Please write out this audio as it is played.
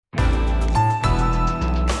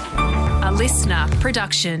listener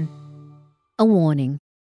production. A warning.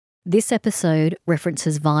 This episode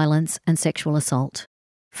references violence and sexual assault.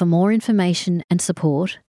 For more information and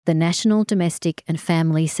support, the National Domestic and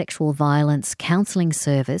Family Sexual Violence Counselling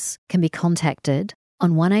Service can be contacted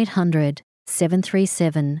on 1800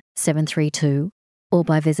 737 732 or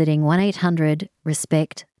by visiting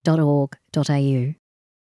 1800respect.org.au.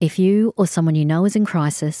 If you or someone you know is in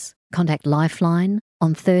crisis, contact Lifeline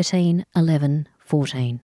on 13 11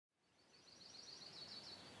 14.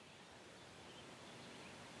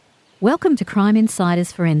 Welcome to Crime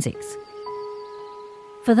Insiders Forensics.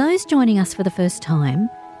 For those joining us for the first time,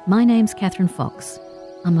 my name's Catherine Fox.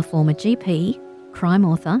 I'm a former GP, crime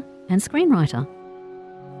author and screenwriter.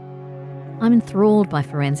 I'm enthralled by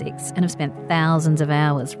forensics and have spent thousands of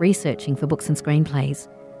hours researching for books and screenplays.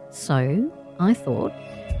 So I thought,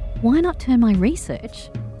 why not turn my research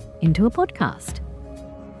into a podcast?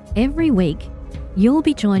 Every week, you'll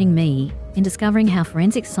be joining me in discovering how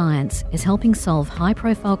forensic science is helping solve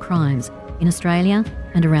high-profile crimes in Australia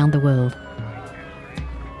and around the world.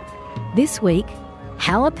 This week,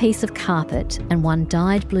 how a piece of carpet and one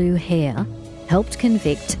dyed blue hair helped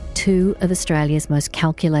convict two of Australia's most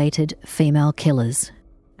calculated female killers.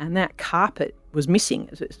 And that carpet was missing,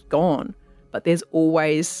 it's gone, but there's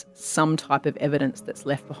always some type of evidence that's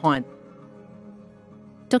left behind.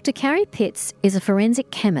 Dr. Carrie Pitts is a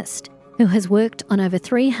forensic chemist who has worked on over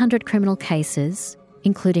 300 criminal cases,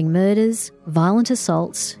 including murders, violent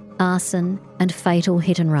assaults, arson, and fatal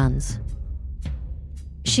hit and runs.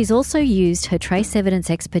 She's also used her trace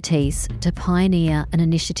evidence expertise to pioneer an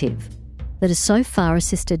initiative that has so far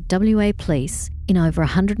assisted WA Police in over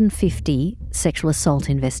 150 sexual assault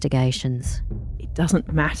investigations. It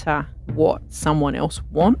doesn't matter what someone else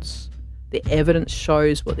wants, the evidence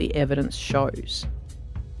shows what the evidence shows.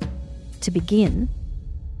 To begin,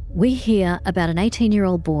 we hear about an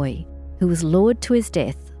 18-year-old boy who was lured to his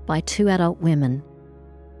death by two adult women,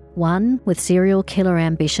 one with serial killer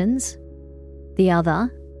ambitions, the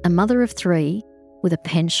other a mother of three with a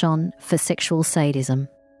penchant for sexual sadism.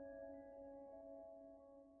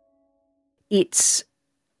 It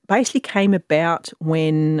basically came about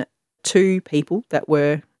when two people that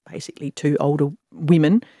were basically two older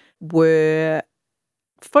women were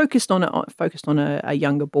focused on a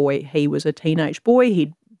younger boy. He was a teenage boy.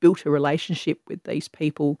 He'd built a relationship with these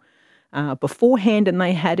people beforehand, and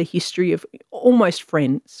they had a history of almost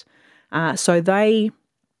friends. So they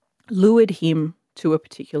lured him to a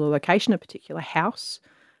particular location, a particular house,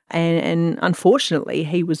 and unfortunately,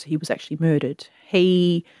 he was actually murdered.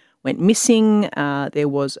 He went missing. There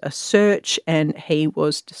was a search, and he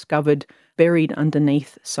was discovered buried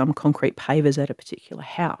underneath some concrete pavers at a particular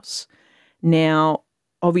house. Now,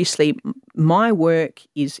 obviously, my work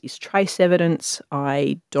is trace evidence.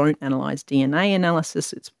 I don't analyse DNA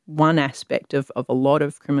analysis. It's one aspect of a lot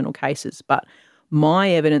of criminal cases. But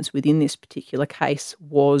my evidence within this particular case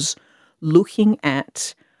was looking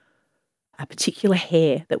at a particular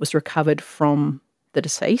hair that was recovered from the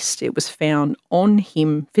deceased. It was found on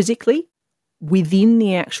him physically within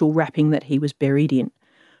the actual wrapping that he was buried in.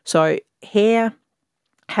 So hair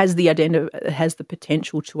has the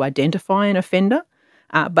potential to identify an offender.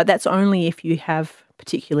 But that's only if you have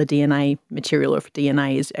particular DNA material or if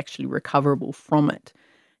DNA is actually recoverable from it.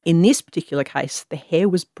 In this particular case, the hair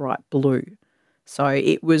was bright blue. So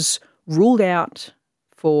it was ruled out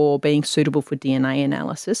for being suitable for DNA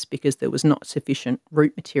analysis because there was not sufficient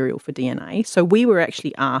root material for DNA. So we were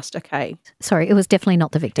actually asked, okay. Sorry, it was definitely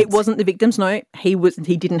not the victims. It wasn't the victims, no. He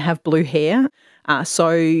didn't have blue hair.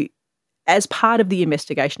 So as part of the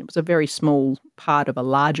investigation, it was a very small part of a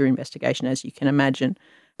larger investigation, as you can imagine,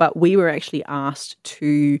 but we were actually asked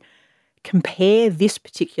to compare this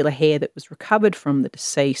particular hair that was recovered from the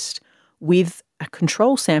deceased with a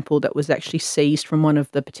control sample that was actually seized from one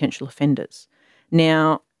of the potential offenders.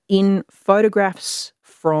 Now, in photographs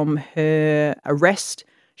from her arrest,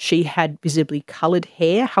 she had visibly coloured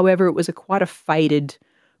hair. However, it was quite a faded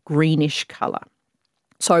greenish colour.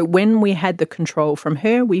 So when we had the control from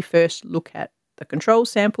her, we first look at the control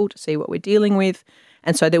sample to see what we're dealing with.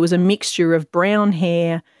 And so there was a mixture of brown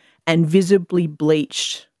hair and visibly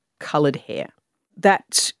bleached coloured hair.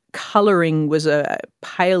 That colouring was a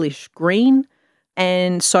palish green,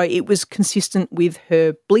 and so it was consistent with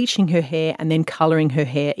her bleaching her hair and then colouring her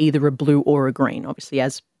hair either a blue or a green. Obviously,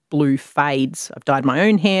 as blue fades, I've dyed my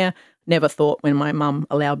own hair. Never thought when my mum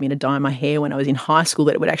allowed me to dye my hair when I was in high school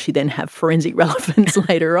that it would actually then have forensic relevance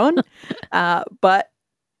later on. But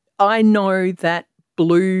I know that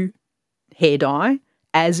blue hair dye,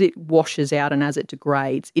 as it washes out and as it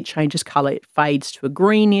degrades, it changes colour. It fades to a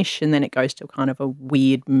greenish and then it goes to kind of a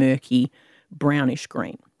weird, murky, brownish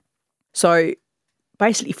green. So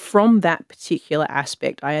basically from that particular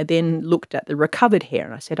aspect, I then looked at the recovered hair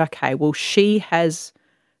and I said, okay, well, she has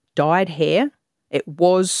dyed hair. It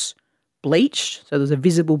was bleached, so there's a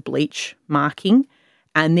visible bleach marking,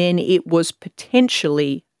 and then it was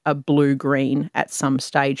potentially a blue-green at some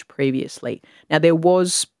stage previously. Now, there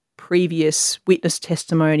was previous witness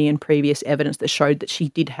testimony and previous evidence that showed that she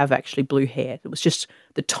did have actually blue hair. It was just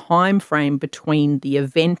the time frame between the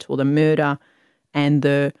event or the murder and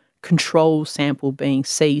the control sample being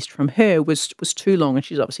seized from her was too long, and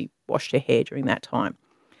she's obviously washed her hair during that time.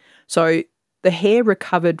 So the hair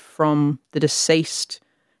recovered from the deceased,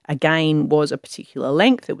 again, was a particular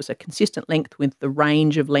length. It was a consistent length with the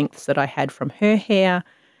range of lengths that I had from her hair.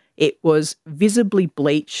 It was visibly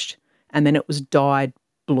bleached, and then it was dyed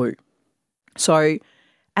blue. So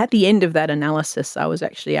at the end of that analysis, I was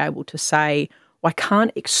actually able to say, well, I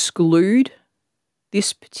can't exclude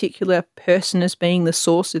this particular person as being the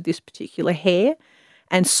source of this particular hair.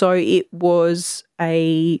 And so it was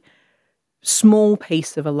a small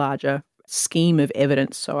piece of a larger scheme of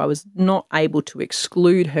evidence. So I was not able to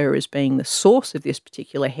exclude her as being the source of this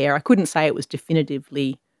particular hair. I couldn't say it was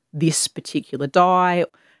definitively this particular dye,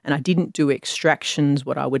 and I didn't do extractions,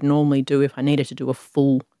 what I would normally do if I needed to do a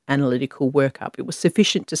full analytical workup. It was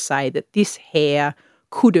sufficient to say that this hair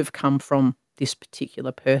could have come from this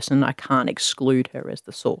particular person. I can't exclude her as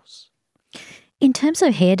the source. In terms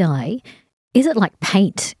of hair dye, is it like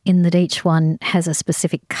paint in that each one has a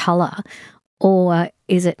specific colour, or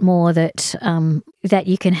is it more that that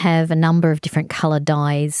you can have a number of different colour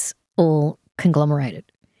dyes all conglomerated?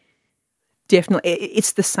 Definitely.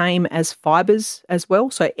 It's the same as fibres as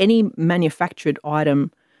well. So any manufactured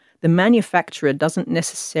item, the manufacturer doesn't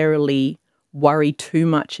necessarily worry too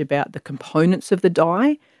much about the components of the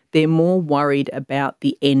dye. They're more worried about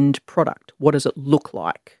the end product. What does it look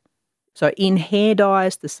like? So in hair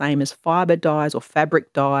dyes, the same as fibre dyes or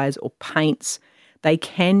fabric dyes or paints, they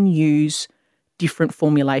can use different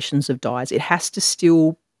formulations of dyes. It has to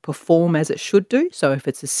still perform as it should do. So if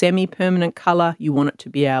it's a semi-permanent colour, you want it to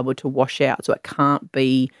be able to wash out. So it can't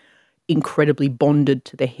be incredibly bonded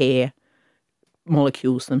to the hair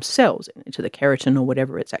molecules themselves, to the keratin or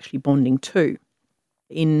whatever it's actually bonding to.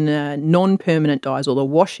 In non-permanent dyes or the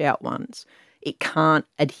washout ones, it can't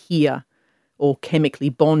adhere or chemically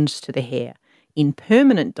bonds to the hair. In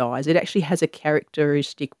permanent dyes, it actually has a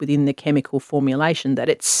characteristic within the chemical formulation that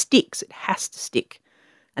it sticks. It has to stick.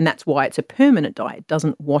 And that's why it's a permanent dye. It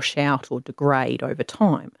doesn't wash out or degrade over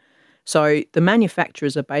time. So the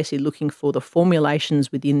manufacturers are basically looking for the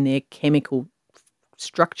formulations within their chemical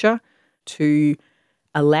structure to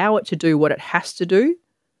allow it to do what it has to do,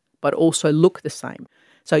 but also look the same.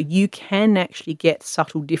 So you can actually get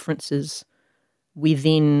subtle differences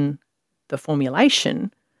within the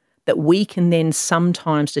formulation that we can then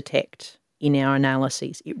sometimes detect in our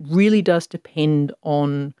analyses. It really does depend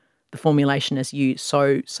on the formulation as used.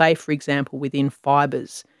 So say, for example, within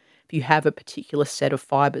fibres, if you have a particular set of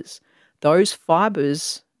fibres, those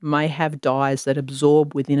fibres may have dyes that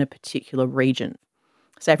absorb within a particular region.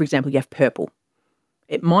 Say, for example, you have purple.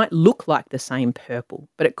 It might look like the same purple,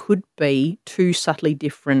 but it could be two subtly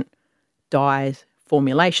different dye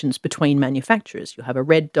formulations between manufacturers. You'll have a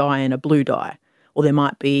red dye and a blue dye, or there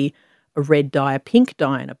might be a red dye, a pink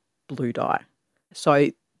dye, and a blue dye. So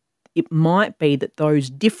it might be that those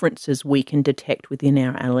differences we can detect within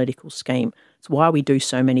our analytical scheme. It's why we do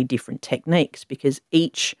so many different techniques, because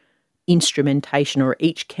each instrumentation or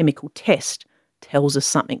each chemical test tells us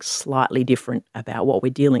something slightly different about what we're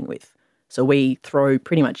dealing with. So we throw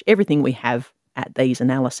pretty much everything we have at these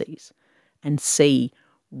analyses and see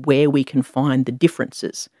where we can find the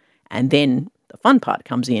differences. And then the fun part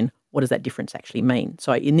comes in, what does that difference actually mean?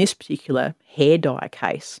 So in this particular hair dye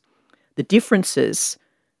case, the differences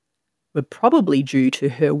were probably due to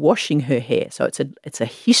her washing her hair. So it's a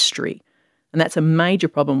history. And that's a major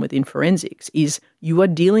problem within forensics, is you are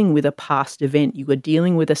dealing with a past event. You are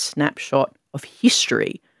dealing with a snapshot of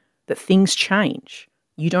history that things change.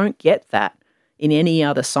 You don't get that in any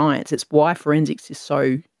other science. It's why forensics is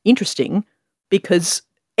so interesting, because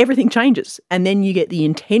everything changes. And then you get the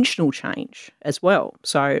intentional change as well.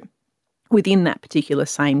 So within that particular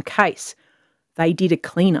same case, they did a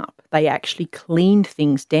cleanup. They actually cleaned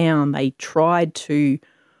things down. They tried to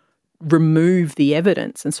remove the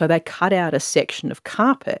evidence. And so they cut out a section of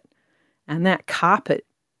carpet, and that carpet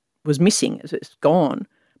was missing. It's gone.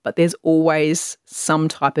 But there's always some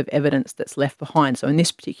type of evidence that's left behind. So in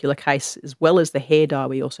this particular case, as well as the hair dye,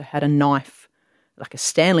 we also had a knife, like a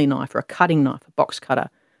Stanley knife or a cutting knife, a box cutter,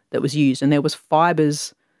 that was used. And there was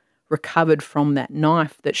fibres recovered from that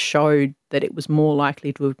knife that showed that it was more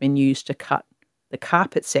likely to have been used to cut the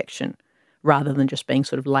carpet section rather than just being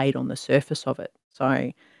sort of laid on the surface of it.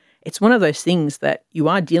 So it's one of those things that you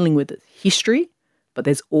are dealing with history, but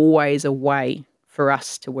there's always a way for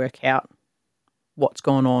us to work out what's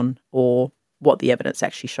gone on or what the evidence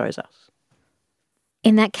actually shows us.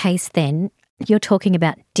 In that case then, you're talking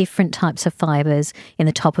about different types of fibres in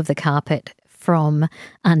the top of the carpet from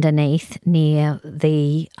underneath near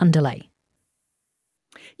the underlay.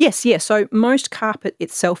 Yes. So most carpet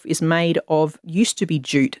itself is made of, used to be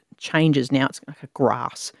jute, changes now, it's like a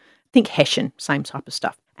grass. Think hessian, same type of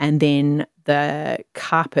stuff. And then the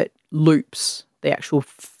carpet loops, the actual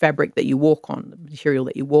fabric that you walk on, the material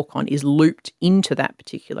that you walk on is looped into that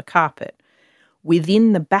particular carpet.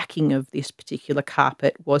 Within the backing of this particular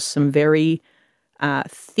carpet was some very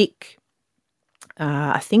thick,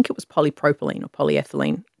 I think it was polypropylene or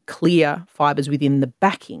polyethylene, clear fibres within the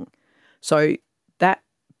backing. So that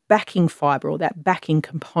backing fibre or that backing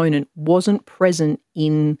component wasn't present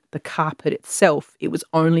in the carpet itself. It was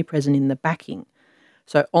only present in the backing.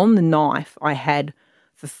 So on the knife, I had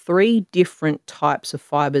the 3 different types of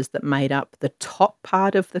fibres that made up the top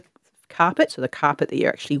part of the carpet, so the carpet that you're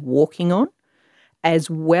actually walking on, as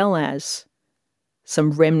well as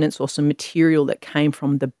some remnants or some material that came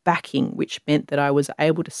from the backing, which meant that I was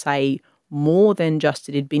able to say more than just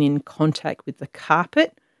it had been in contact with the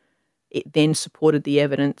carpet. It then supported the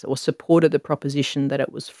evidence or supported the proposition that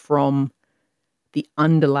it was from the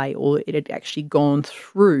underlay, or it had actually gone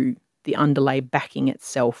through the underlay backing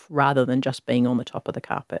itself rather than just being on the top of the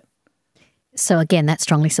carpet. So again, that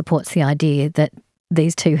strongly supports the idea that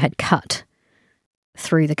these two had cut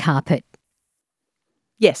through the carpet.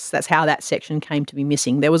 Yes, that's how that section came to be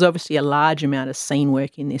missing. There was obviously a large amount of scene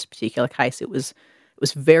work in this particular case. It was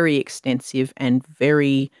very extensive and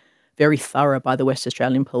very, very thorough by the West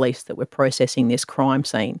Australian Police that were processing this crime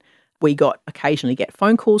scene. We occasionally get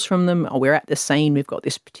phone calls from them. Oh, we're at the scene. We've got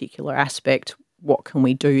this particular aspect. What can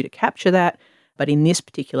we do to capture that? But in this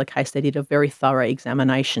particular case, they did a very thorough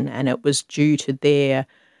examination, and it was due to their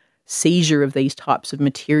seizure of these types of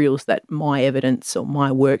materials that my evidence or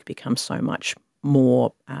my work becomes so much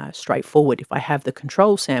more straightforward. If I have the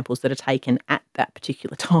control samples that are taken at that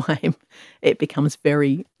particular time, it becomes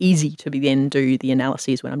very easy to then do the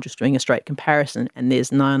analyses when I'm just doing a straight comparison, and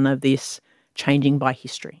there's none of this changing by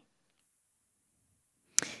history.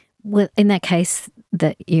 Well, in that case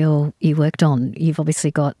that you worked on, you've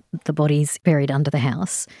obviously got the bodies buried under the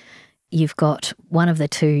house. You've got one of the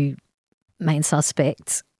 2 main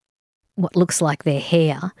suspects, what looks like their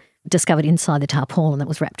hair, discovered inside the tarpaulin that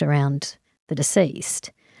was wrapped around the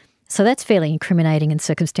deceased. So that's fairly incriminating and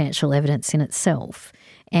circumstantial evidence in itself.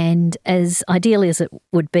 And as ideal as it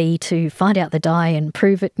would be to find out the dye and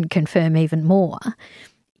prove it and confirm even more,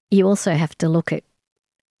 you also have to look at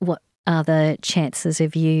what are the chances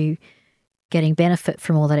of you getting benefit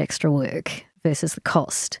from all that extra work versus the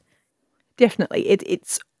cost. Definitely.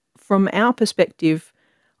 It's from our perspective,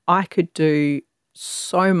 I could do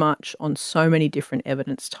so much on so many different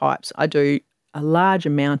evidence types. I do a large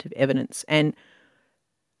amount of evidence, and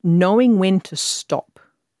knowing when to stop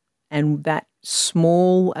and that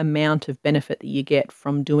small amount of benefit that you get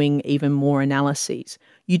from doing even more analyses,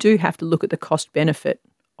 you do have to look at the cost benefit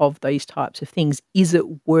of these types of things. Is it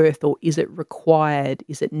worth, or is it required?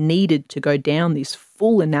 Is it needed to go down this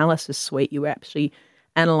full analysis suite? You actually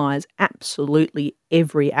analyse absolutely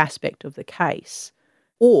every aspect of the case.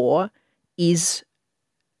 Or is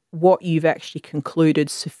what you've actually concluded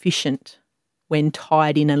sufficient when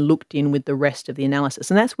tied in and looked in with the rest of the analysis?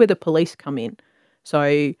 And that's where the police come in.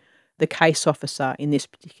 So the case officer in this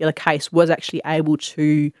particular case was actually able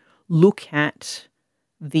to look at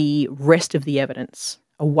the rest of the evidence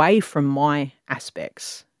away from my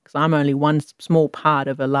aspects, because I'm only one small part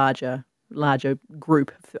of a larger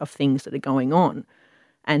group of things that are going on.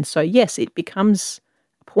 And so, yes, it becomes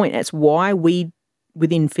a point. That's why we,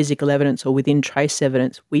 within physical evidence or within trace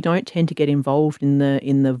evidence, we don't tend to get involved in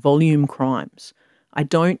the volume crimes. I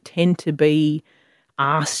don't tend to be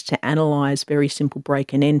asked to analyse very simple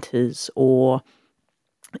break and enters or,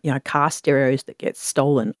 car stereos that get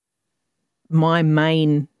stolen. My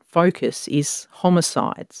main focus is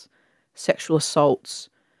homicides, sexual assaults,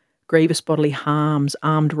 grievous bodily harms,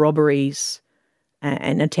 armed robberies,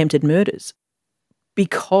 and attempted murders,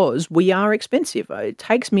 because we are expensive. It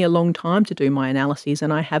takes me a long time to do my analyses,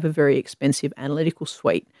 and I have a very expensive analytical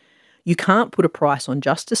suite. You can't put a price on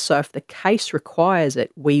justice, so if the case requires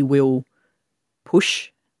it, we will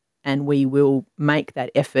push and we will make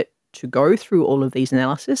that effort to go through all of these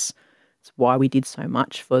analyses. That's why we did so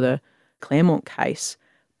much for the Claremont case.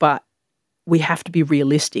 But we have to be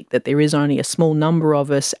realistic that there is only a small number of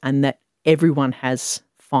us and that everyone has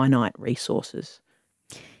finite resources.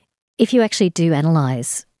 if you actually do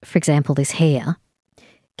analyse, for example, this hair,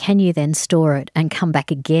 can you then store it and come back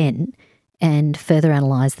again and further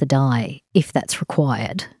analyse the dye if that's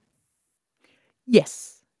required?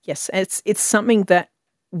 Yes. It's something that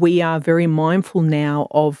we are very mindful now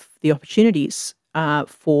of the opportunities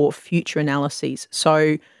for future analyses.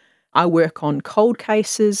 So I work on cold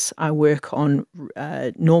cases. I work on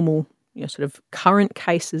normal, sort of current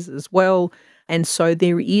cases as well. And so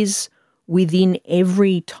there is, within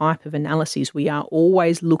every type of analysis, we are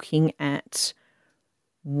always looking at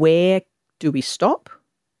where do we stop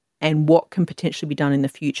and what can potentially be done in the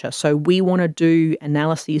future. So we want to do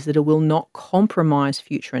analyses that will not compromise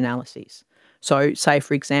future analyses. So say,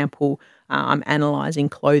 for example, I'm analysing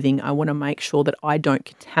clothing. I want to make sure that I don't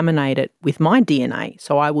contaminate it with my DNA.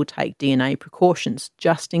 So I will take DNA precautions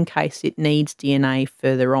just in case it needs DNA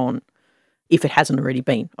further on, if it hasn't already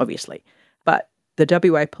been, obviously. But the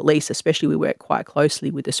WA Police, especially, we work quite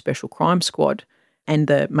closely with the Special Crime Squad and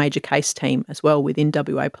the major case team as well within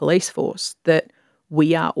WA Police Force, that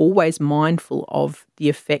we are always mindful of the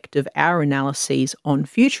effect of our analyses on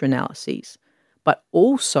future analyses, but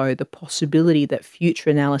also the possibility that future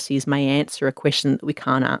analyses may answer a question that we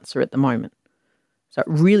can't answer at the moment. So it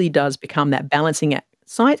really does become that balancing act.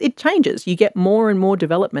 Science, it changes. You get more and more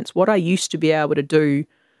developments. What I used to be able to do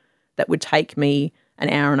that would take me an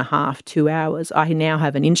hour and a half, 2 hours, I now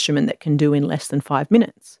have an instrument that can do in less than 5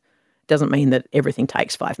 minutes. Doesn't mean that everything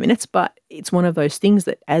takes 5 minutes, but it's one of those things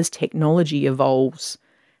that as technology evolves,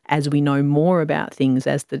 as we know more about things,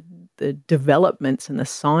 as the developments and the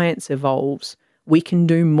science evolves, we can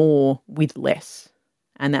do more with less.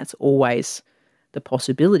 And that's always the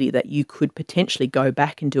possibility that you could potentially go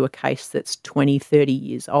back and do a case that's 20, 30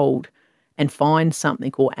 years old and find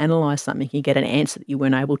something or analyse something and get an answer that you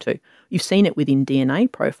weren't able to. You've seen it within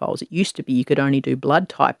DNA profiles. It used to be you could only do blood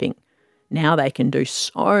typing. Now they can do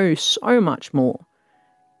so much more.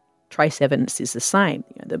 Trace evidence is the same.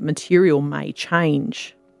 The material may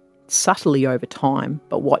change subtly over time,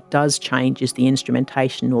 but what does change is the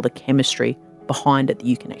instrumentation or the chemistry behind it that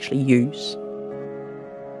you can actually use.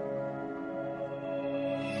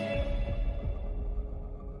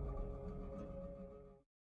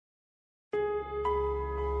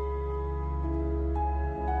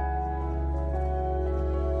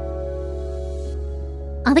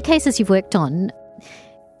 Other cases you've worked on,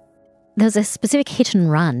 there's a specific hit and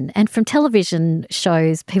run, and from television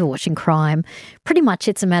shows, people watching crime, pretty much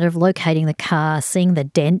it's a matter of locating the car, seeing the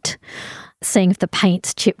dent, seeing if the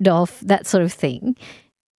paint's chipped off, that sort of thing.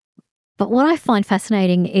 But what I find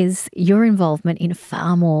fascinating is your involvement in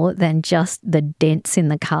far more than just the dents in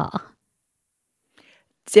the car.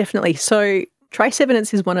 Definitely. So trace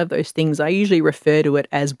evidence is one of those things. I usually refer to it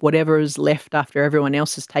as whatever is left after everyone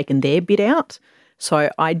else has taken their bit out.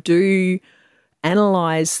 So I do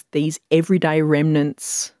analyse these everyday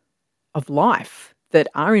remnants of life that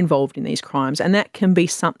are involved in these crimes, and that can be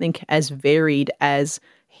something as varied as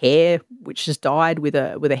hair, which is dyed with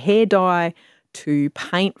a hair dye, to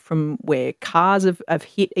paint from where cars have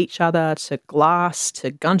hit each other, to glass,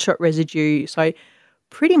 to gunshot residue. So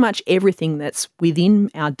pretty much everything that's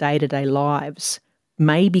within our day-to-day lives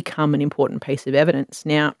may become an important piece of evidence.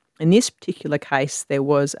 Now, in this particular case, there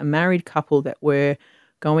was a married couple that were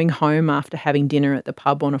going home after having dinner at the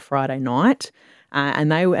pub on a Friday night,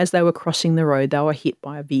 and as they were crossing the road, they were hit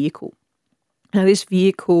by a vehicle. Now, this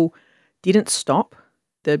vehicle didn't stop.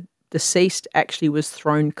 The deceased actually was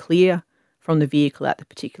thrown clear from the vehicle at the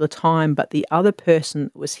particular time, but the other person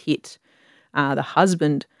that was hit, the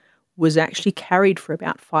husband, was actually carried for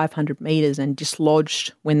about 500 metres and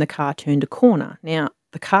dislodged when the car turned a corner. Now,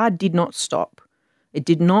 the car did not stop. It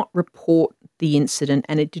did not report the incident,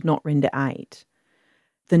 and it did not render aid.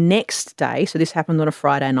 The next day, so this happened on a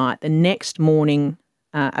Friday night, the next morning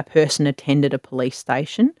a person attended a police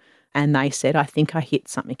station and they said, I think I hit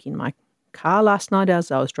something in my car last night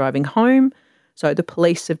as I was driving home. So the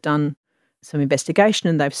police have done some investigation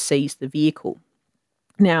and they've seized the vehicle.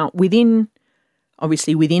 Now, within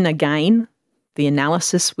again, the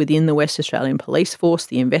analysis within the West Australian Police Force,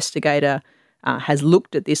 the investigator has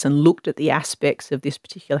looked at this and looked at the aspects of this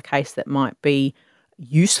particular case that might be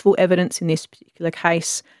useful evidence in this particular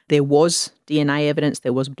case. There was DNA evidence,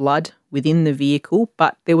 there was blood within the vehicle,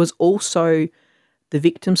 but there was also the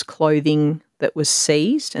victim's clothing that was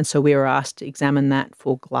seized, and so we were asked to examine that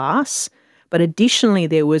for glass. But additionally,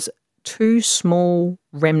 there was 2 small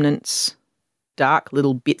remnants, dark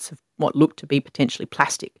little bits of what looked to be potentially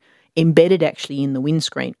plastic, embedded actually in the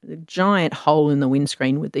windscreen, a giant hole in the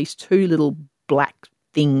windscreen with these 2 little black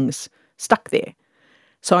things stuck there.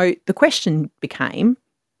 So the question became,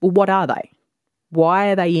 well, what are they?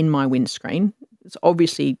 Why are they in my windscreen? It's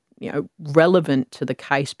obviously relevant to the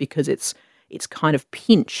case because it's kind of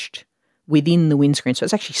pinched within the windscreen. So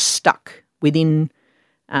it's actually stuck within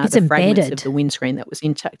It's the fragments embedded. of the windscreen that was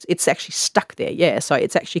intact. It's actually stuck there, yeah. So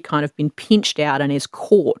it's actually kind of been pinched out and is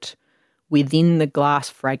caught within the glass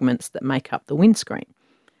fragments that make up the windscreen.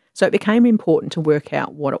 So it became important to work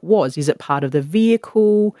out what it was. Is it part of the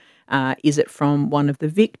vehicle? Is it from one of the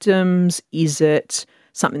victims? Is it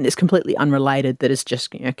something that's completely unrelated that is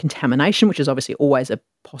just contamination, which is obviously always a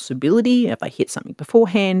possibility if they hit something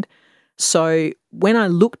beforehand. So when I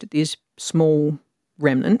looked at these small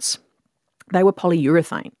remnants, they were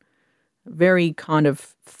polyurethane, very kind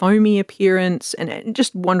of foamy appearance, and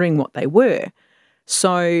just wondering what they were.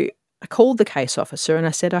 So I called the case officer and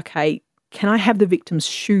I said, okay, can I have the victim's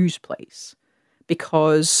shoes, please?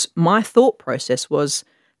 Because my thought process was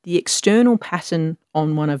the external pattern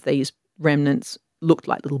on one of these remnants looked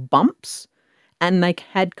like little bumps and they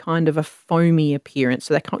had kind of a foamy appearance.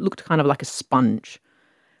 So they looked kind of like a sponge.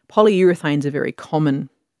 Polyurethane is a very common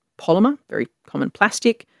polymer, very common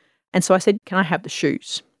plastic. And so I said, can I have the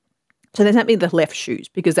shoes? So they sent me the left shoes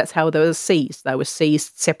because that's how they were seized. They were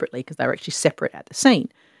seized separately because they were actually separate at the scene.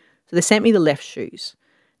 So they sent me the left shoes.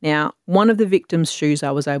 Now, one of the victim's shoes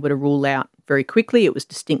I was able to rule out very quickly. It was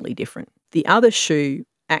distinctly different. The other shoe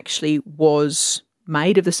actually was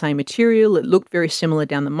made of the same material. It looked very similar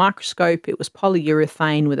down the microscope. It was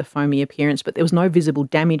polyurethane with a foamy appearance, but there was no visible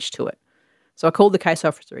damage to it. So I called the case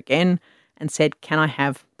officer again and said, can I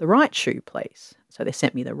have the right shoe, please? So they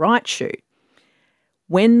sent me the right shoe.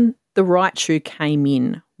 When the right shoe came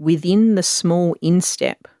in, within the small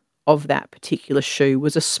instep of that particular shoe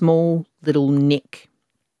was a small little nick.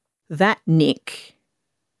 That nick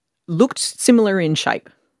looked similar in shape.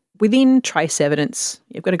 Within trace evidence,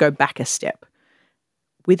 you've got to go back a step.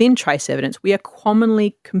 Within trace evidence, we are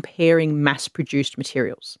commonly comparing mass-produced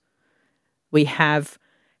materials. We have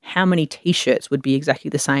how many T-shirts would be exactly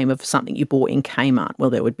the same of something you bought in Kmart?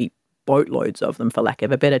 Well, there would be boatloads of them, for lack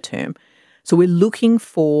of a better term. So we're looking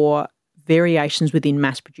for variations within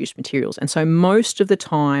mass-produced materials. And so most of the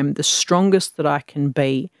time, the strongest that I can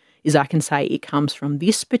be is I can say it comes from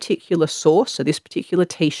this particular source, so this particular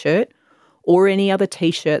T-shirt, or any other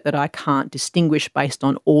T-shirt that I can't distinguish based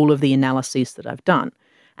on all of the analyses that I've done.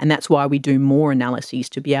 And that's why we do more analyses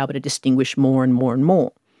to be able to distinguish more and more and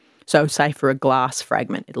more. So say for a glass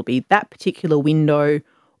fragment, it'll be that particular window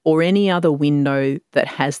or any other window that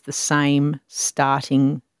has the same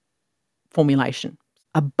starting formulation.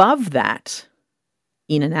 Above that,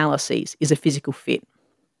 in analyses, is a physical fit.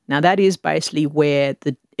 Now that is basically where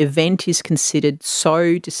the event is considered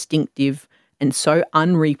so distinctive and so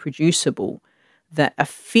unreproducible that a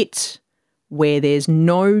fit where there's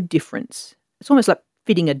no difference, it's almost like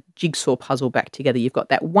fitting a jigsaw puzzle back together. You've got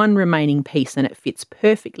that one remaining piece and it fits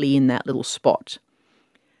perfectly in that little spot.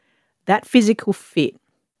 That physical fit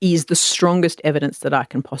is the strongest evidence that I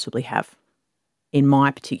can possibly have in my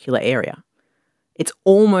particular area. It's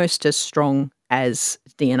almost as strong as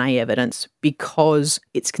DNA evidence because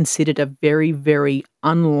it's considered a very, very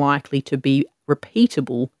unlikely to be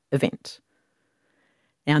repeatable event.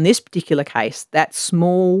 Now, in this particular case, that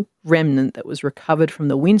small remnant that was recovered from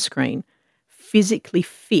the windscreen physically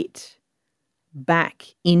fit back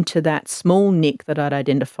into that small nick that I'd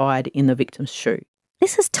identified in the victim's shoe.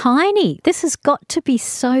 This is tiny. This has got to be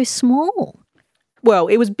so small. Well,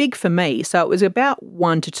 it was big for me, so it was about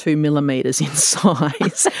 1 to 2 millimetres in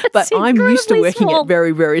size. But I'm used to working small. at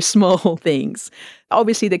very, very small things.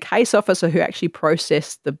 Obviously, the case officer who actually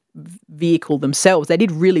processed the vehicle themselves, they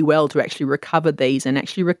did really well to actually recover these and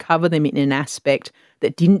actually recover them in an aspect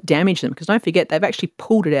that didn't damage them. Because don't forget, they've actually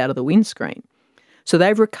pulled it out of the windscreen. So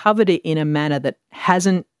they've recovered it in a manner that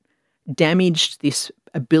hasn't damaged this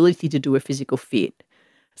ability to do a physical fit.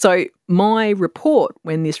 So my report,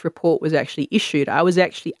 when this report was actually issued, I was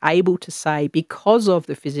actually able to say, because of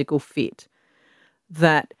the physical fit,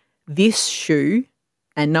 that this shoe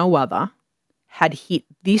and no other had hit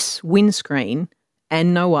this windscreen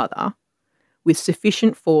and no other with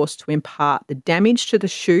sufficient force to impart the damage to the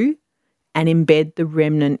shoe and embed the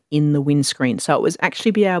remnant in the windscreen. So it was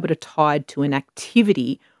actually be able to tie to an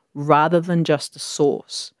activity rather than just a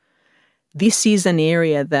source. This is an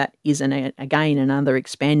area that is, again, another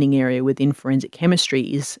expanding area within forensic chemistry,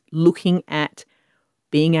 is looking at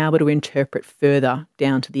being able to interpret further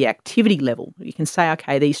down to the activity level. You can say,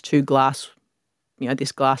 okay, these two glass,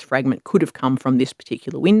 this glass fragment could have come from this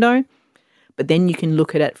particular window, but then you can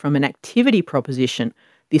look at it from an activity proposition.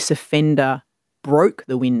 This offender broke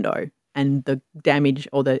the window and the damage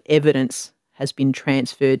or the evidence has been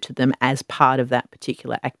transferred to them as part of that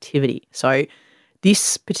particular activity. So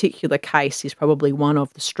This particular case is probably one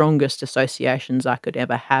of the strongest associations I could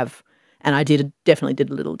ever have, and I definitely did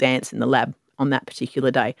a little dance in the lab on that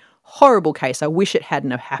particular day. Horrible case. I wish it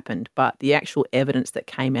hadn't have happened, but the actual evidence that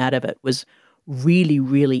came out of it was really,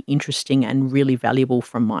 really interesting and really valuable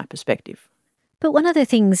from my perspective. But one of the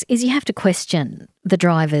things is you have to question the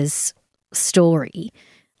driver's story.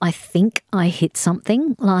 I think I hit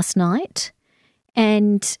something last night,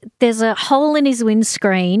 and there's a hole in his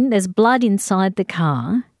windscreen. There's blood inside the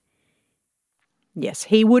car. Yes,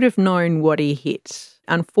 he would have known what he hit.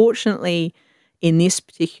 Unfortunately, in this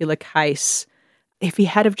particular case, if he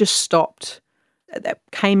had have just stopped, that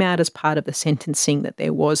came out as part of the sentencing that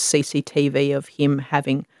there was CCTV of him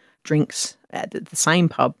having drinks at the same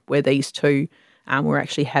pub where these two were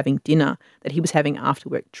actually having dinner, that he was having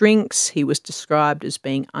after-work drinks. He was described as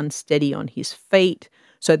being unsteady on his feet.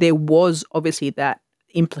 So there was obviously that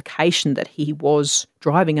implication that he was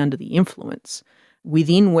driving under the influence.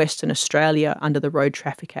 Within Western Australia, under the Road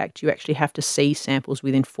Traffic Act, you actually have to see samples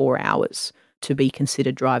within 4 hours to be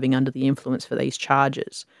considered driving under the influence for these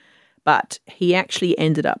charges. But he actually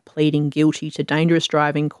ended up pleading guilty to dangerous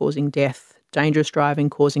driving causing death, dangerous driving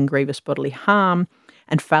causing grievous bodily harm,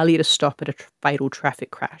 and failure to stop at a fatal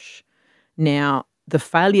traffic crash. Now, the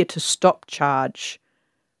failure to stop charge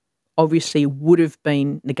obviously would have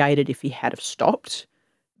been negated if he had have stopped.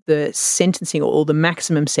 The sentencing or the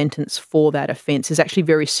maximum sentence for that offence is actually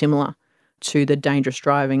very similar to the dangerous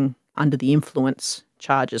driving under the influence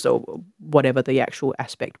charges or whatever the actual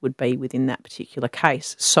aspect would be within that particular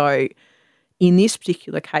case. So in this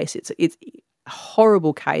particular case, it's a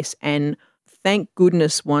horrible case, and thank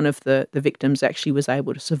goodness one of the victims actually was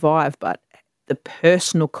able to survive, but the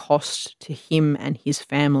personal cost to him and his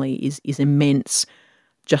family is immense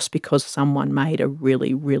just because someone made a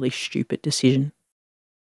really, really stupid decision.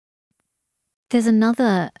 There's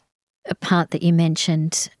another part that you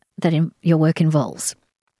mentioned that your work involves,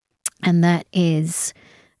 and that is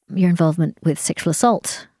your involvement with sexual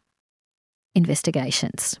assault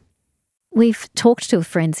investigations. We've talked to a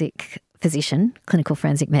forensic physician, clinical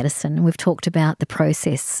forensic medicine, and we've talked about the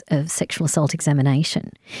process of sexual assault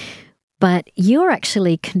examination. But you're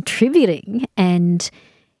actually contributing and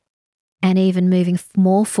even moving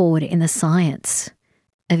more forward in the science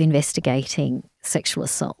of investigating sexual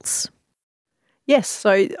assaults. Yes,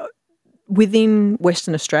 so within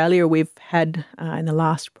Western Australia, we've had, in the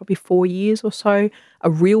last probably 4 years or so, a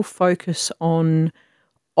real focus on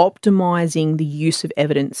optimising the use of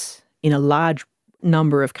evidence in a large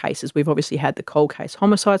number of cases. We've obviously had the Cold Case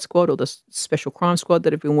Homicide Squad or the Special Crime Squad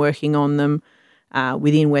that have been working on them.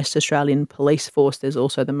 Within West Australian Police Force, there's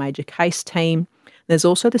also the Major Case Team. There's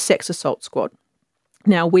also the Sex Assault Squad.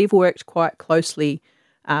 Now, we've worked quite closely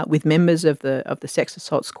with members of the Sex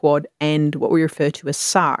Assault Squad and what we refer to as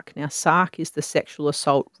SARC. Now, SARC is the Sexual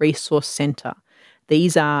Assault Resource Centre.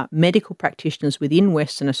 These are medical practitioners within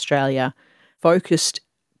Western Australia focused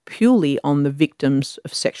purely on the victims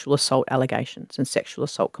of sexual assault allegations and sexual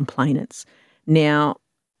assault complainants. Now,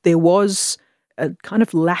 there was a kind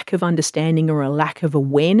of lack of understanding or a lack of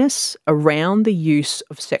awareness around the use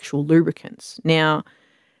of sexual lubricants. Now,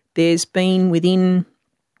 there's been within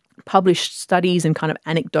published studies and kind of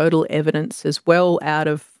anecdotal evidence as well out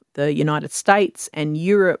of the United States and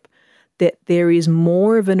Europe that there is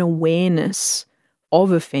more of an awareness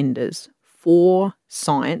of offenders for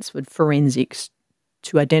science, for forensics,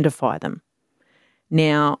 to identify them.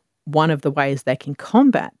 Now, one of the ways they can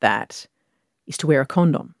combat that is to wear a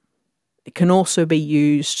condom. It can also be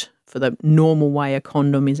used for the normal way a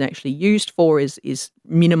condom is actually used for is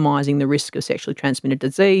minimising the risk of sexually transmitted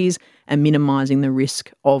disease and minimising the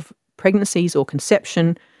risk of pregnancies or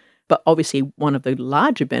conception. But obviously one of the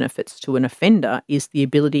larger benefits to an offender is the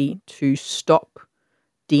ability to stop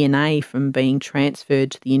DNA from being transferred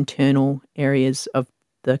to the internal areas of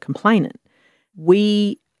the complainant.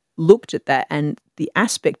 We looked at that, and the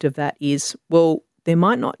aspect of that is, well, there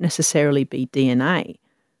might not necessarily be DNA,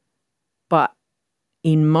 but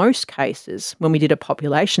in most cases, when we did a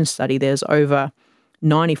population study, there's over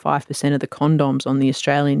 95% of the condoms on the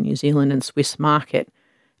Australian, New Zealand and Swiss market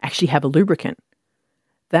actually have a lubricant.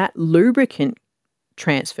 That lubricant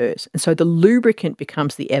transfers, and so the lubricant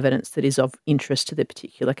becomes the evidence that is of interest to the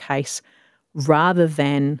particular case rather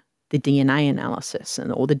than the DNA analysis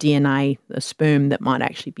or the DNA, the sperm that might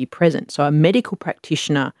actually be present. So a medical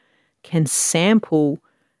practitioner can sample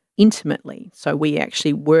intimately. So we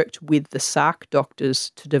actually worked with the SARC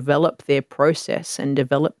doctors to develop their process and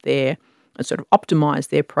sort of optimise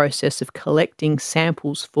their process of collecting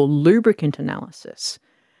samples for lubricant analysis.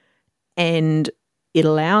 And it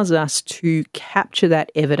allows us to capture that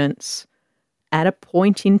evidence at a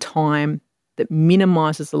point in time that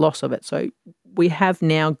minimises the loss of it. So we have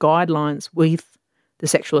now guidelines with the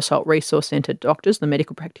Sexual Assault Resource Centre doctors, the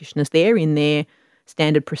medical practitioners there, in their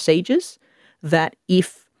standard procedures, that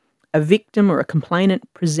if a victim or a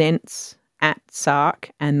complainant presents at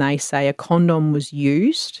SARC and they say a condom was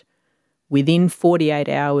used within 48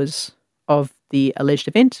 hours of the alleged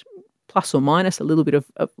event, plus or minus a little bit of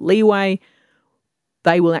leeway,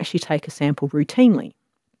 they will actually take a sample routinely.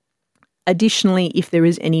 Additionally, if there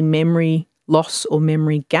is any memory loss or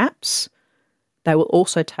memory gaps, they will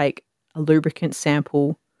also take a lubricant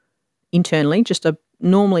sample internally.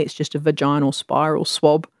 Normally it's just a vaginal spiral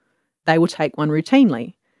swab. They will take one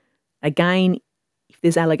routinely. Again, if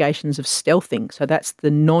there's allegations of stealthing, so that's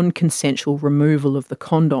the non-consensual removal of the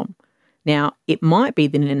condom. Now, it might be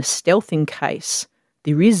that in a stealthing case,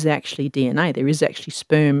 there is actually DNA, there is actually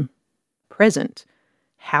sperm present.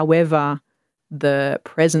 However, the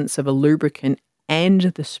presence of a lubricant and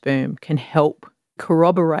the sperm can help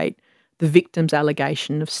corroborate the victim's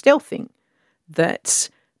allegation of stealthing, that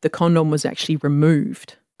the condom was actually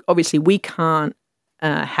removed. Obviously, we can't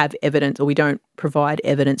have evidence, or we don't provide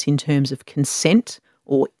evidence in terms of consent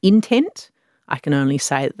or intent. I can only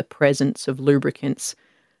say that the presence of lubricants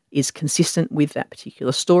is consistent with that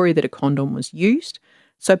particular story, that a condom was used.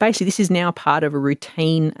 So basically, this is now part of a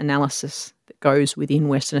routine analysis that goes within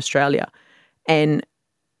Western Australia. And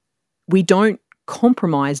we don't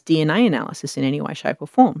compromise DNA analysis in any way, shape or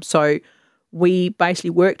form. So we basically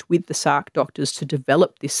worked with the SARC doctors to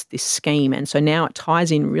develop this scheme. And so now it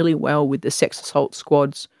ties in really well with the Sex Assault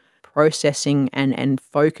Squad's processing and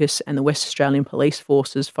focus, and the West Australian Police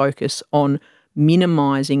Force's focus on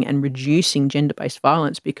minimising and reducing gender-based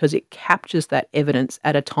violence, because it captures that evidence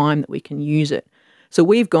at a time that we can use it. So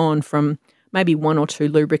we've gone from maybe 1 or 2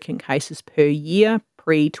 lubricant cases per year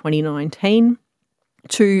pre-2019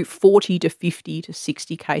 to 40 to 50 to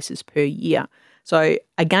 60 cases per year. So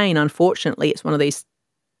again, unfortunately, it's one of these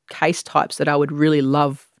case types that I would really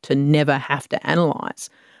love to never have to analyse.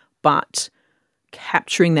 But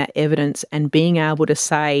capturing that evidence and being able to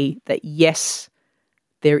say that, yes,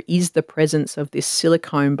 there is the presence of this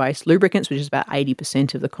silicone-based lubricants, which is about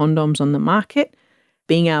 80% of the condoms on the market,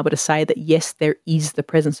 being able to say that, yes, there is the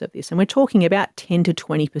presence of this. And we're talking about 10 to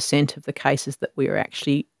 20% of the cases that we are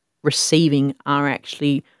actually receiving are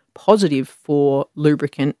actually positive for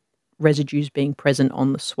lubricant residues being present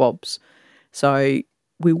on the swabs. So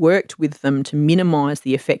we worked with them to minimise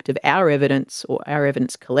the effect of our evidence or our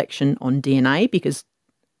evidence collection on DNA, because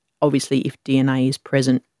obviously if DNA is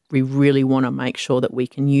present, we really want to make sure that we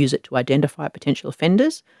can use it to identify potential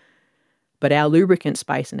offenders. But our lubricant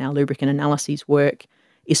space and our lubricant analyses work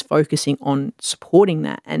is focusing on supporting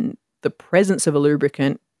that, and the presence of a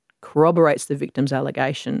lubricant corroborates the victim's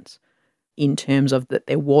allegations in terms of that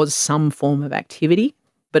there was some form of activity,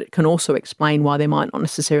 but it can also explain why there might not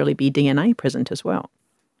necessarily be DNA present as well.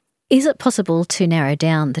 Is it possible to narrow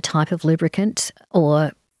down the type of lubricant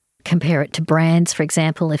or compare it to brands? For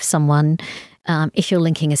example, if someone, if you're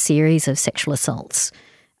linking a series of sexual assaults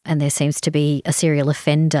and there seems to be a serial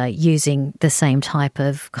offender using the same type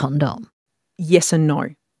of condom? Yes and no.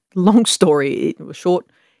 Long story short,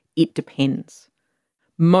 it depends.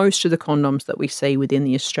 Most of the condoms that we see within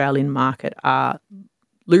the Australian market are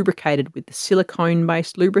lubricated with the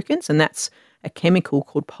silicone-based lubricants, and that's a chemical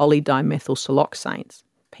called polydimethylsiloxanes,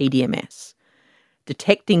 PDMS.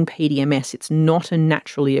 Detecting PDMS, it's not a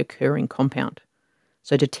naturally occurring compound.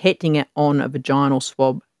 So detecting it on a vaginal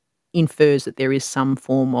swab infers that there is some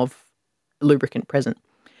form of lubricant present.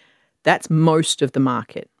 That's most of the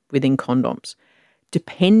market within condoms.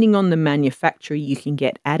 Depending on the manufacturer, you can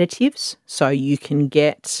get additives. So you can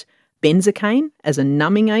get benzocaine as a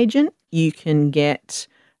numbing agent. You can get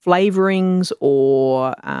flavourings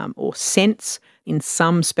or scents. In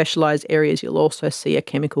some specialised areas, you'll also see a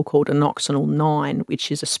chemical called inoxanol 9, which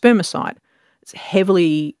is a spermicide. It's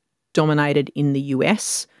heavily dominated in the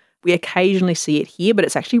US. We occasionally see it here, but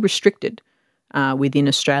it's actually restricted within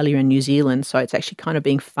Australia and New Zealand. So it's actually kind of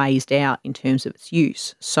being phased out in terms of its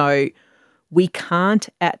use. So we can't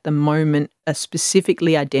at the moment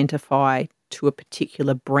specifically identify to a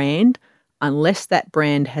particular brand unless that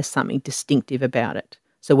brand has something distinctive about it.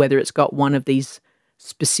 So whether it's got one of these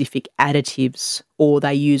specific additives or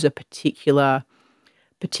they use a particular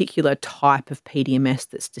type of PDMS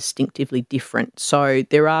that's distinctively different. So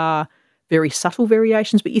there are very subtle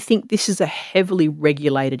variations, but you think this is a heavily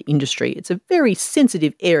regulated industry. It's a very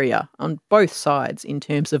sensitive area on both sides in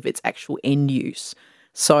terms of its actual end use.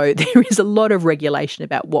 So there is a lot of regulation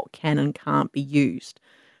about what can and can't be used.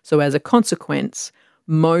 So as a consequence,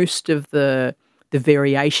 most of the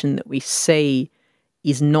variation that we see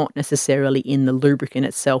is not necessarily in the lubricant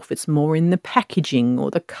itself. It's more in the packaging or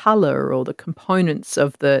the colour or the components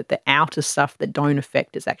of the outer stuff that don't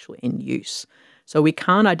affect its actual end use. So we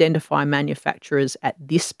can't identify manufacturers at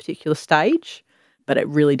this particular stage, but it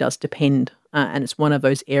really does depend, and it's one of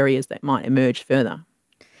those areas that might emerge further.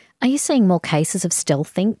 Are you seeing more cases of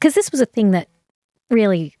stealthing? Because this was a thing that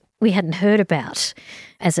really we hadn't heard about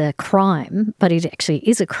as a crime, but it actually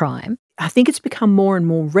is a crime. I think it's become more and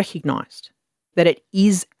more recognised that it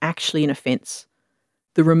is actually an offence.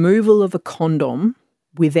 The removal of a condom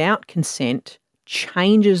without consent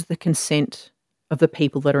changes the consent of the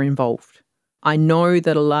people that are involved. I know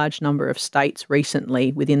that a large number of states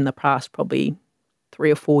recently, within the past probably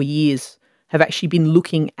 3 or 4 years, have actually been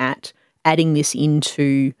looking at adding this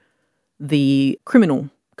into the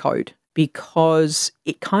criminal code, because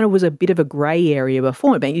it kind of was a bit of a grey area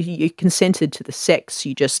before. I mean, you consented to the sex,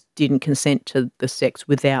 you just didn't consent to the sex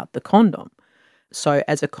without the condom. So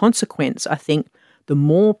as a consequence, I think the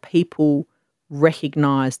more people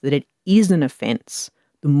recognise that it is an offence,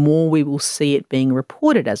 the more we will see it being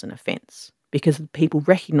reported as an offence, because people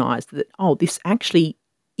recognise that, oh, this actually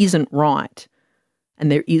isn't right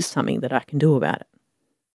and there is something that I can do about it.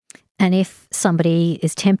 And if somebody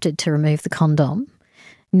is tempted to remove the condom,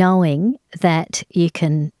 knowing that you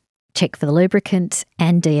can check for the lubricant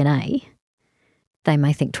and DNA, they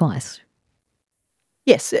may think twice.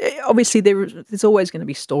 Yes, obviously there's always going to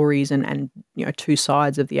be stories and two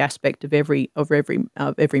sides of the aspect of every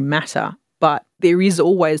matter, but there is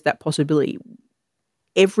always that possibility.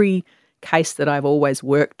 Every case that I've always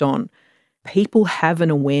worked on, people have an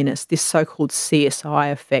awareness. This so-called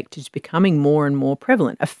CSI effect is becoming more and more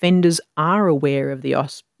prevalent. Offenders are aware of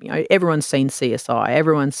everyone's seen CSI,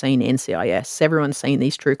 everyone's seen NCIS, everyone's seen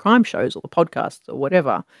these true crime shows or the podcasts or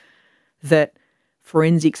whatever, that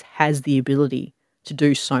forensics has the ability to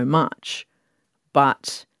do so much,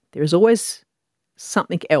 but there is always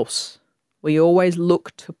something else. We always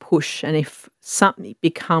look to push, and if something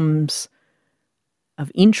becomes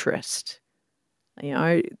of interest,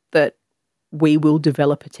 that we will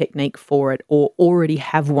develop a technique for it or already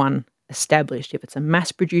have one established. If it's a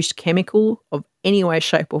mass-produced chemical of any way,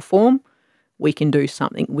 shape or form, we can do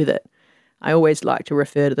something with it. I always like to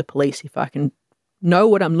refer to the police if I can know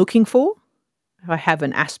what I'm looking for. If I have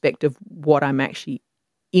an aspect of what I'm actually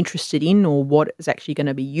interested in or what is actually going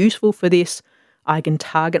to be useful for this, I can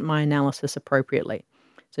target my analysis appropriately.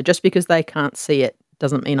 So just because they can't see it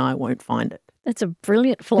doesn't mean I won't find it. That's a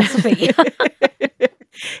brilliant philosophy.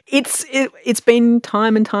 It's been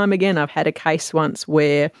time and time again. I've had a case once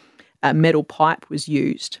where a metal pipe was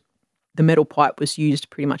used. The metal pipe was used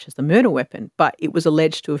pretty much as the murder weapon, but it was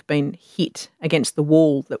alleged to have been hit against the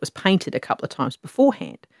wall that was painted a couple of times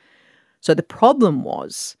beforehand. So the problem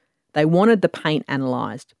was they wanted the paint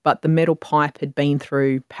analysed, but the metal pipe had been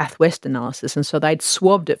through PathWest analysis, and so they'd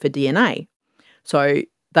swabbed it for DNA. So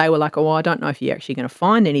they were like, oh, I don't know if you're actually going to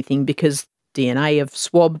find anything because DNA have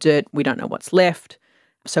swabbed it. We don't know what's left.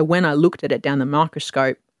 So when I looked at it down the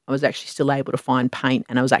microscope, I was actually still able to find paint,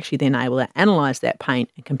 and I was actually then able to analyse that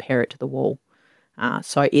paint and compare it to the wall.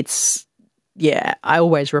 So I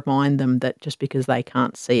always remind them that just because they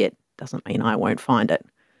can't see it doesn't mean I won't find it.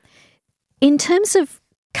 In terms of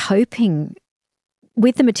coping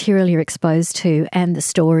with the material you're exposed to and the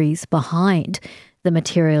stories behind the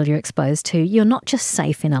material you're exposed to, you're not just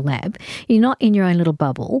safe in a lab. You're not in your own little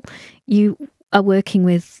bubble. You are working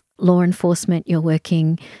with law enforcement. You're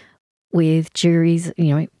working with juries,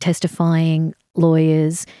 testifying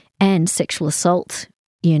lawyers and sexual assault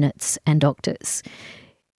units and doctors.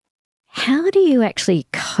 How do you actually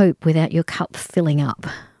cope without your cup filling up?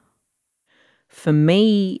 For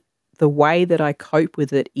me, the way that I cope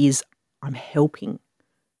with it is I'm helping.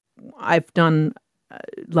 I've done a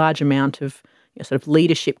large amount of sort of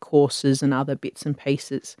leadership courses and other bits and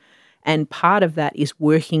pieces. And part of that is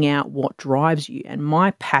working out what drives you. And my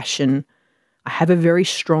passion, I have a very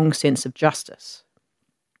strong sense of justice.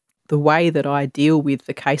 The way that I deal with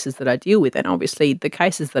the cases that I deal with, and obviously the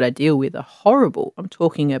cases that I deal with are horrible. I'm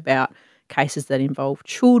talking about cases that involve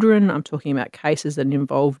children. I'm talking about cases that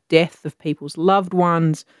involve death of people's loved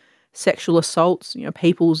ones, sexual assaults,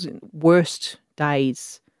 people's worst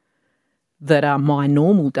days that are my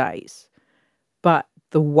normal days. But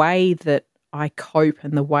the way that I cope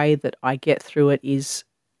and the way that I get through it is,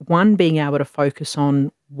 one, being able to focus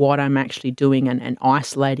on what I'm actually doing and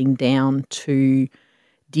isolating down to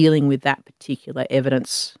dealing with that particular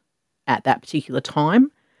evidence at that particular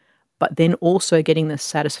time, but then also getting the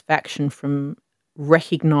satisfaction from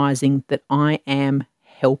recognising that I am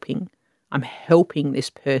helping. I'm helping this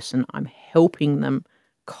person. I'm helping them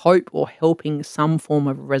cope or helping some form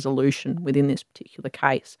of resolution within this particular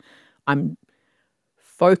case. I'm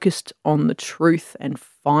focused on the truth and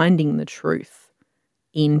finding the truth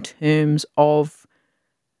in terms of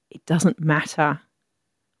it doesn't matter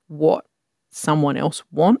what someone else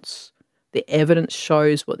wants. The evidence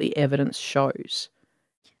shows what the evidence shows.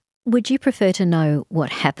 Would you prefer to know what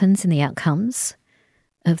happens in the outcomes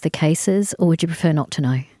of the cases, or would you prefer not to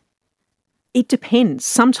know? It depends.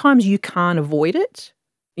 Sometimes you can't avoid it.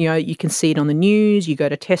 You know, you can see it on the news, you go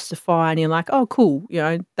to testify and you're like, oh, cool, you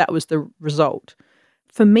know, that was the result.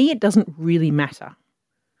 For me, it doesn't really matter.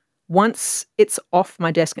 Once it's off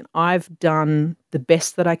my desk and I've done the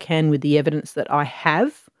best that I can with the evidence that I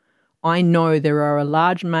have, I know there are a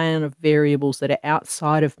large amount of variables that are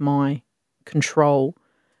outside of my control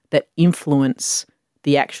that influence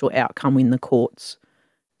the actual outcome in the courts.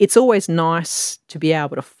 It's always nice to be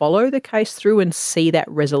able to follow the case through and see that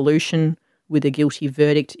resolution with a guilty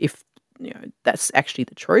verdict if that's actually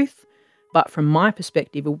the truth. But from my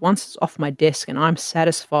perspective, once it's off my desk and I'm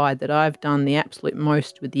satisfied that I've done the absolute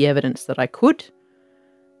most with the evidence that I could,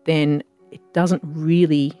 then it doesn't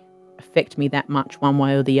really affect me that much one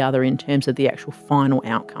way or the other in terms of the actual final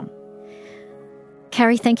outcome.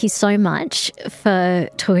 Carrie, thank you so much for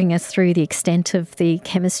talking us through the extent of the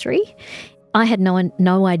chemistry. I had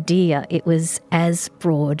no idea it was as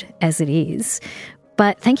broad as it is.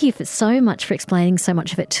 But thank you so much for explaining so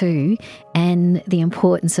much of it too, and the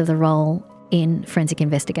importance of the role in forensic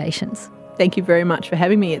investigations. Thank you very much for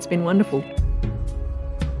having me. It's been wonderful.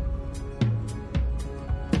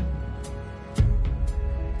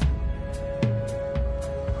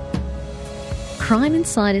 Crime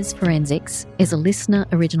Insiders Forensics is a listener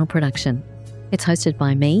original production. It's hosted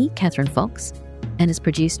by me, Catherine Fox, and is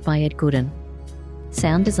produced by Ed Gooden.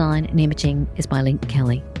 Sound design and imaging is by Link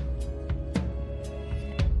Kelly.